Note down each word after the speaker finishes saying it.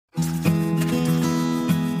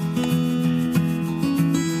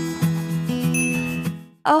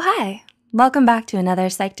Oh, hi. Welcome back to another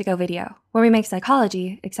Psych2Go video, where we make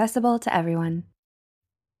psychology accessible to everyone.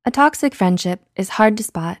 A toxic friendship is hard to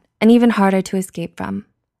spot and even harder to escape from,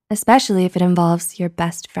 especially if it involves your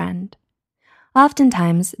best friend.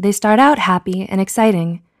 Oftentimes, they start out happy and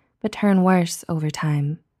exciting, but turn worse over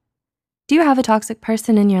time. Do you have a toxic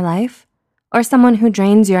person in your life? Or someone who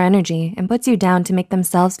drains your energy and puts you down to make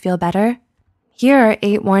themselves feel better? Here are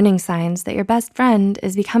 8 warning signs that your best friend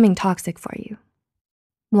is becoming toxic for you.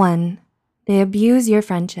 1, they abuse your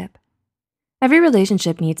friendship. Every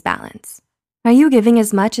relationship needs balance. Are you giving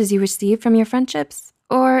as much as you receive from your friendships?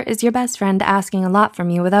 Or is your best friend asking a lot from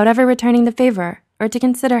you without ever returning the favor or to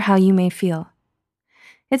consider how you may feel?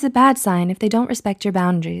 It's a bad sign if they don't respect your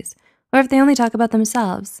boundaries or if they only talk about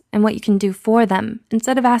themselves and what you can do for them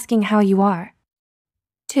instead of asking how you are.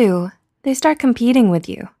 2, they start competing with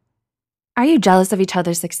you. Are you jealous of each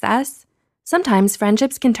other's success? Sometimes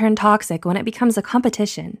friendships can turn toxic when it becomes a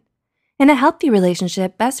competition. In a healthy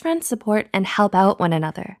relationship, best friends support and help out one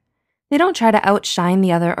another. They don't try to outshine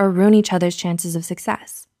the other or ruin each other's chances of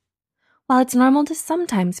success. While it's normal to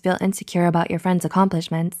sometimes feel insecure about your friend's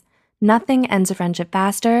accomplishments, nothing ends a friendship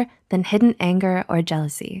faster than hidden anger or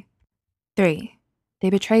jealousy. 3, they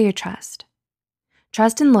betray your trust.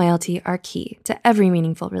 Trust and loyalty are key to every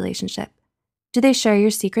meaningful relationship. Do they share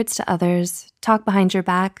your secrets to others, talk behind your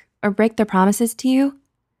back, or break their promises to you?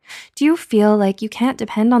 Do you feel like you can't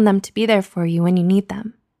depend on them to be there for you when you need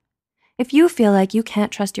them? If you feel like you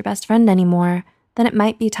can't trust your best friend anymore, then it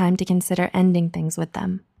might be time to consider ending things with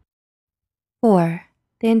them. 4,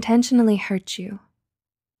 they intentionally hurt you.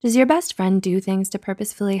 Does your best friend do things to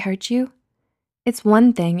purposefully hurt you? It's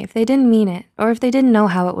one thing if they didn't mean it or if they didn't know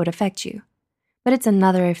how it would affect you, but it's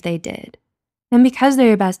another if they did. And because they're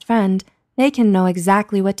your best friend, they can know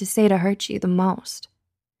exactly what to say to hurt you the most.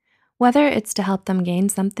 Whether it's to help them gain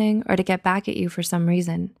something or to get back at you for some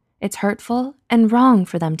reason, it's hurtful and wrong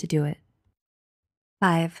for them to do it.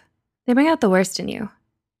 5, they bring out the worst in you.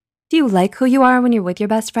 Do you like who you are when you're with your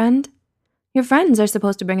best friend? Your friends are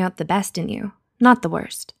supposed to bring out the best in you, not the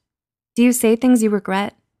worst. Do you say things you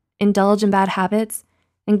regret, indulge in bad habits,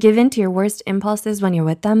 and give in to your worst impulses when you're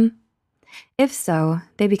with them? If so,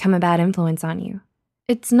 they become a bad influence on you.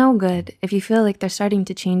 It's no good if you feel like they're starting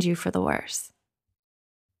to change you for the worse.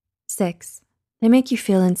 6, they make you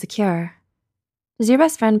feel insecure. Does your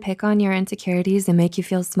best friend pick on your insecurities and make you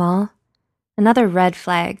feel small? Another red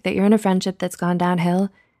flag that you're in a friendship that's gone downhill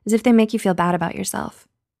is if they make you feel bad about yourself.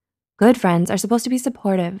 Good friends are supposed to be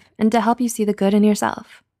supportive and to help you see the good in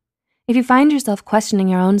yourself. If you find yourself questioning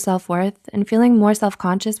your own self-worth and feeling more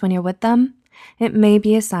self-conscious when you're with them, it may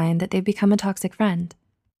be a sign that they've become a toxic friend.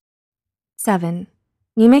 7,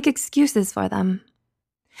 you make excuses for them.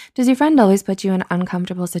 Does your friend always put you in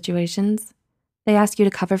uncomfortable situations? They ask you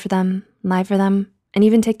to cover for them, lie for them, and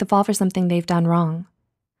even take the fall for something they've done wrong.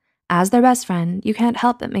 As their best friend, you can't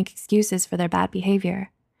help but make excuses for their bad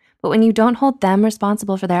behavior. But when you don't hold them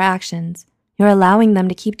responsible for their actions, you're allowing them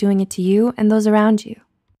to keep doing it to you and those around you.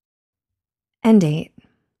 And 8,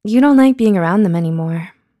 you don't like being around them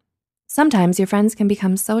anymore. Sometimes your friends can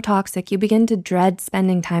become so toxic you begin to dread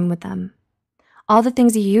spending time with them. All the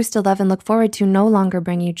things you used to love and look forward to no longer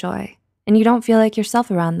bring you joy, and you don't feel like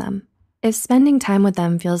yourself around them. If spending time with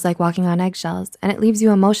them feels like walking on eggshells and it leaves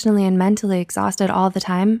you emotionally and mentally exhausted all the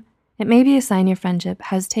time, it may be a sign your friendship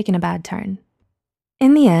has taken a bad turn.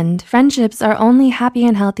 In the end, friendships are only happy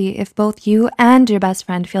and healthy if both you and your best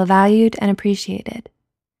friend feel valued and appreciated.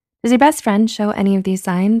 Does your best friend show any of these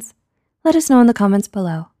signs? Let us know in the comments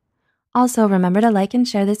below. Also, remember to like and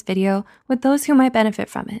share this video with those who might benefit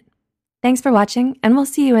from it. Thanks for watching, and we'll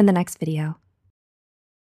see you in the next video.